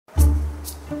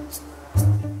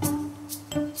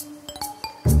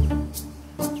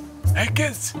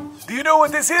kids, do you know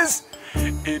what this is?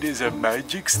 It is a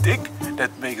magic stick that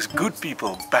makes good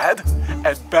people bad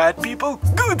and bad people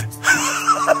good.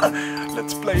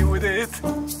 Let's play with it.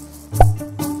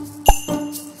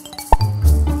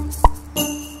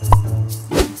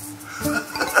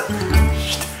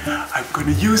 I'm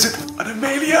gonna use it on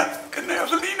Amelia and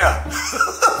Avelina.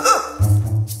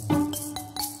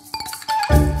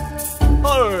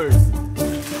 Oh.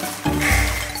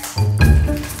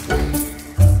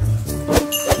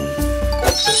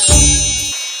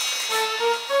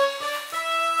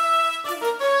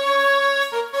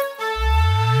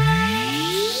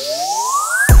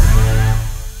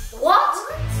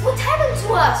 What happened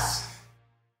to us?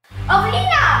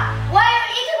 Avelina, why are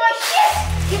you eating my shit?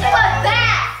 Give me my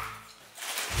bag.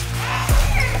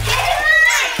 Get it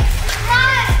mine.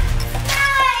 Mine.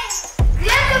 Mine.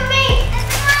 Look at me.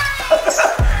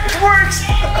 It works.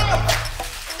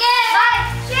 Get my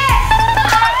shit.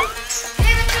 Mine.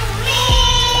 Give it to me.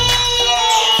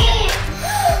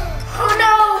 Oh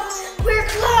no, we're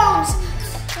clowns.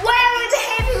 Why are we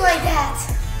behaving like that?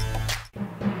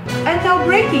 And now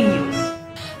breaking news.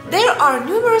 There are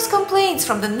numerous complaints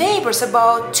from the neighbors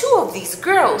about two of these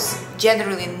girls.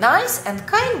 Generally nice and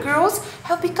kind girls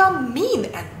have become mean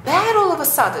and bad all of a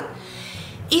sudden.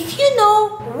 If you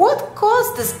know what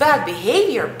caused this bad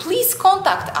behavior, please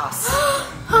contact us.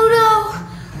 Oh no,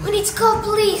 we need to call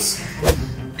police.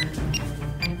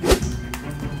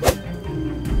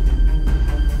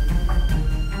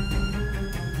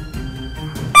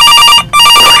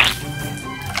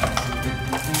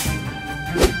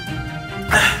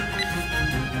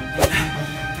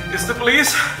 Is the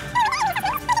police?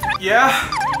 Yeah?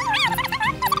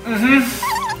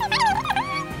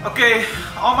 Okay,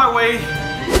 on my way.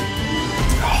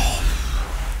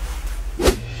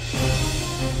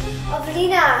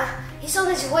 Avelina, he's on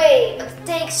his way, but the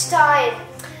tank's tired.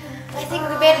 I think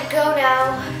we better go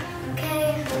now.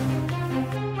 Okay.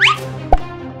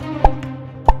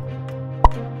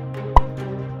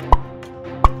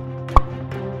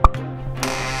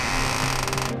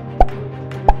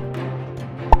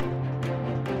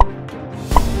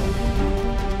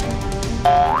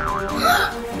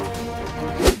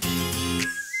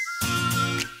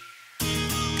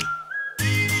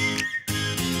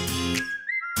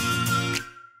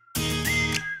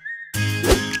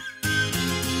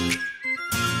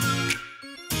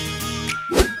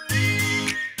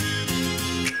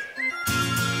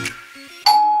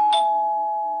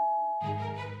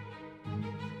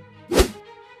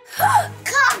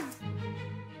 Come!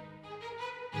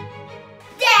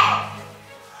 Dad!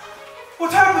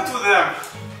 What happened to them?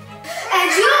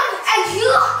 And you?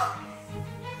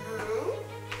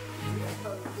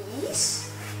 Police?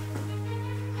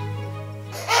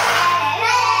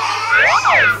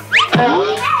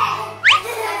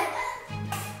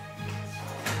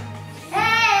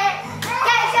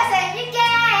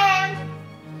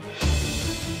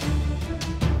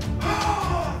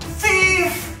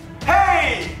 Thief!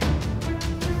 Hey!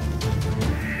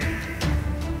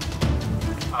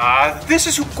 This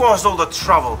is who caused all the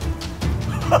trouble.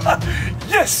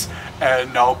 Yes,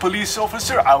 and now, police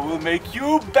officer, I will make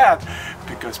you bad.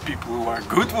 Because people who are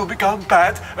good will become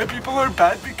bad, and people who are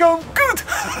bad become good.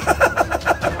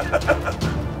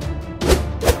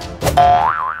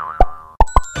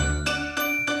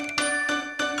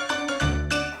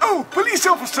 Oh, police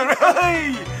officer,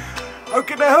 hey! How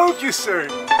can I help you, sir?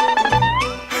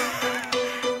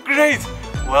 Great.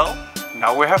 Well,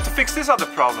 now we have to fix this other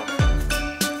problem.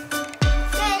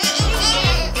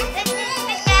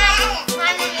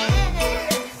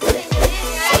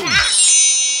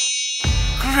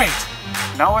 Great!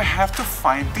 Now I have to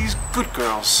find these good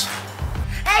girls.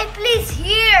 Hey, please,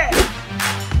 here!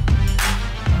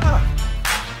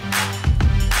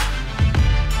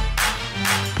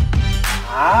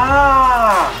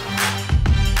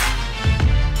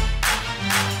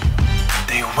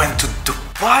 They went to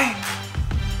Dubai?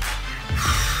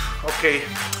 Okay,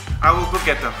 I will go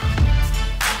get them.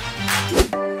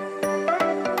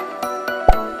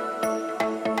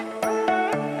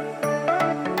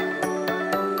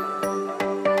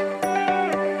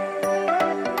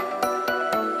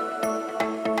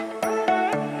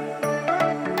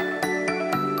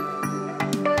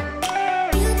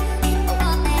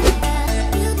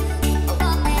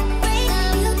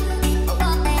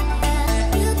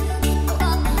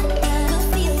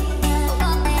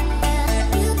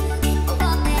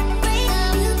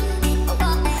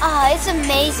 It's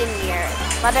amazing here,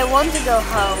 but I want to go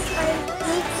home.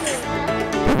 Me too.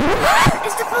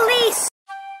 It's the police!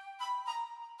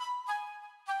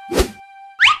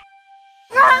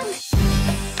 Run!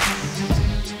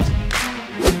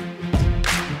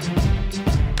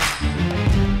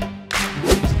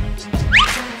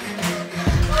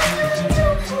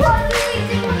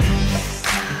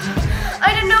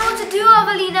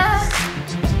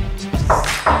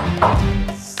 We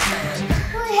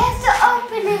have to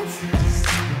open it.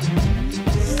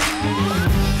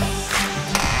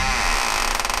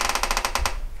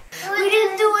 We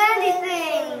didn't do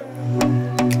anything.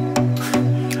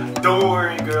 Don't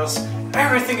worry, girls.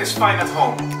 Everything is fine at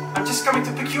home. I'm just coming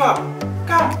to pick you up.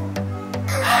 Come.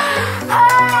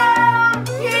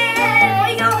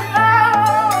 Yay! Go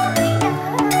home!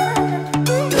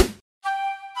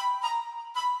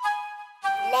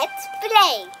 Let's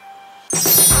play.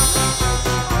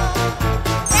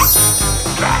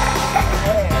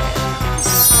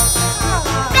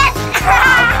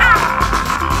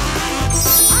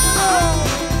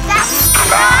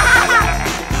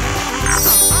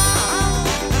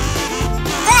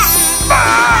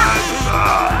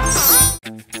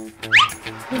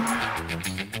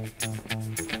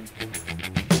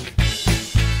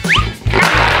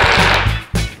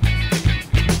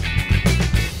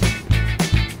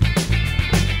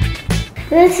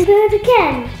 Let's do it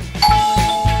again.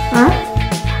 Huh?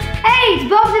 Hey, it's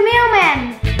Bob the mailman.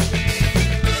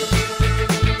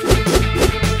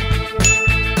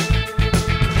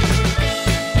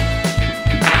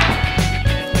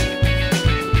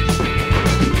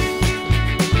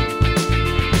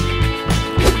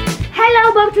 Hello,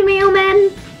 Bob the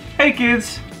mailman. Hey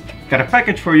kids, got a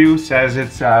package for you. Says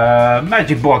it's a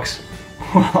magic box.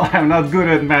 Well, I'm not good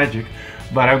at magic,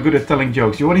 but I'm good at telling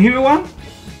jokes. You want to hear one?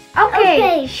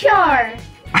 Okay, sure.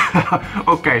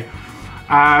 Okay.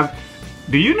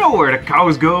 Do you know where the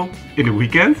cows go in the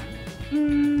weekend?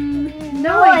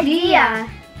 No idea.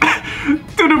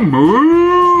 To the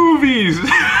movies!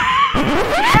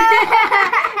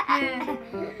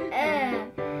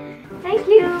 Thank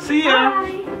you. See ya!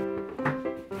 Bye.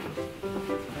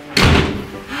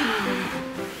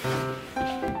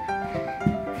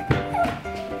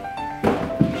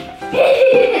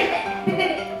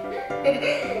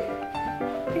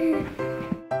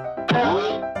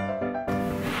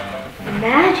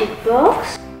 Magic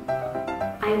box?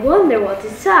 I wonder what's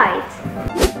inside.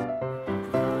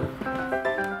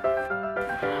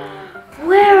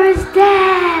 Where is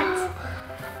that?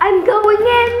 I'm going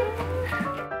in.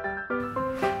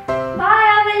 Bye,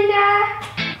 Amelia.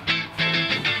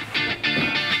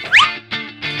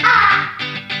 Ah!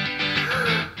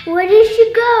 Where did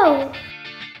she go?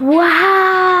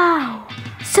 Wow!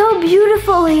 So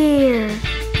beautiful here.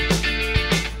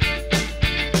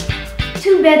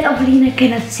 Too bad Avelina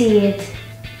cannot see it.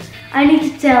 I need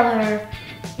to tell her.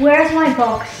 Where's my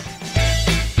box?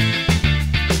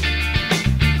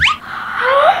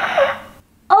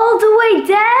 All the way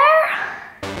there?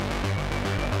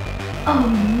 Oh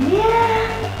yeah.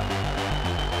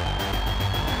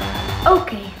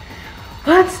 Okay,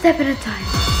 one step at a time.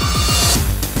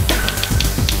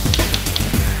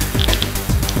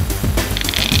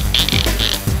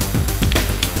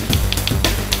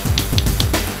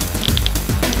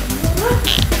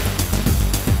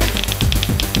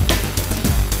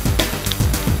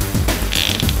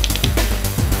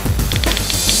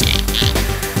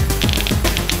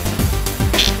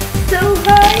 So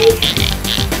high.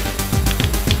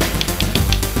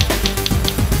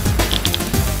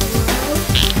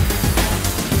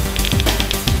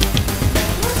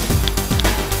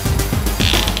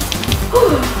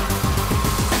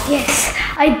 Yes,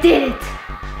 I did it.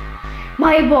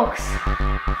 My box.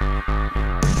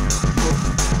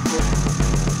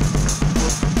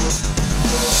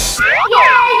 Yay,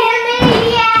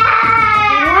 Amelia!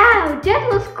 Wow, that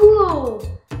was cool.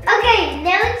 Okay,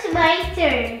 now it's my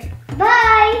turn.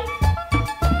 Bye!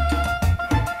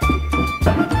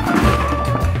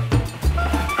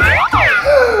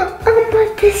 I'm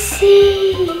about to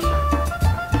see.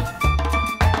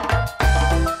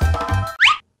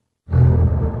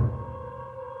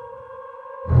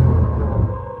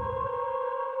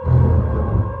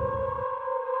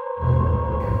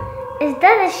 Is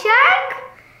that a shark?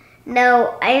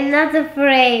 No, I'm not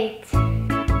afraid.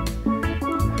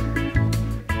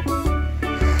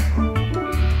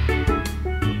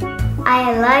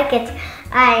 I like it.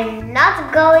 I'm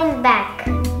not going back.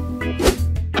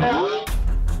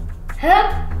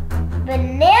 Huh?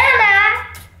 Banana!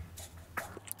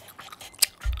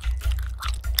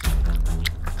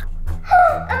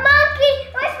 A monkey!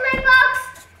 Where's my box?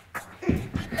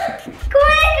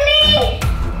 Quickly!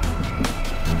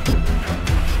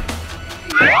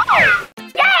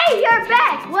 Yay! You're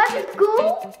back! Was it cool?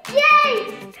 Yay!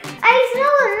 I saw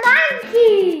a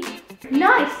monkey!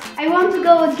 Nice! I want to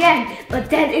go again, but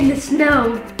then in the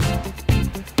snow.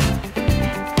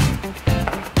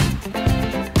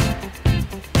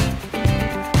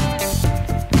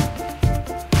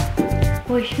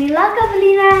 Wish me luck,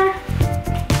 Avelina.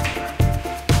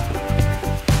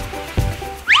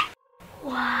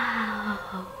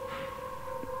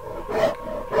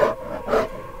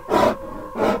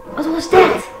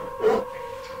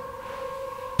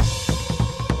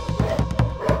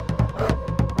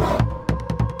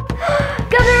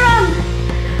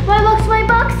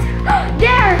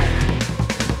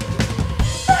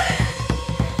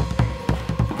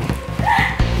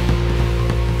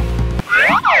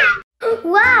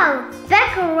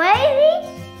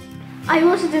 I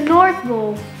was at the North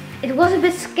Pole. It was a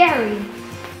bit scary.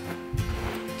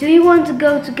 Do you want to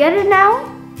go together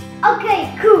now?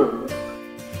 Okay, cool.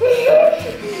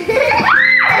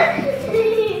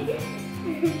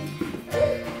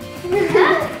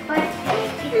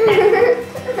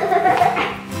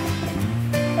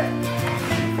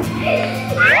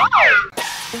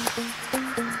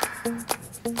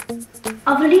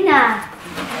 Avelina,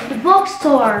 the box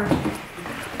store.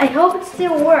 I hope it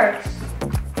still works.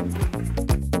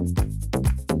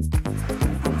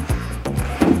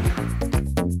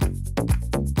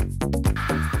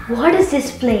 What is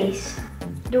this place?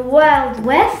 The Wild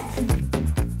West?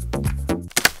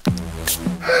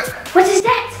 What is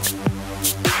that?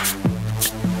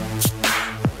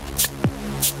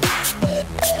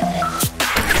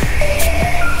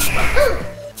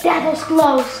 That was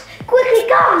close. Quickly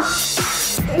come!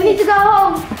 We need to go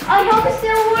home. I hope it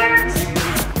still works.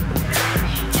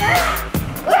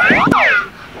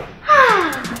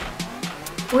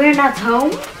 We're not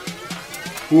home.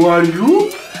 Who are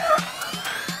you?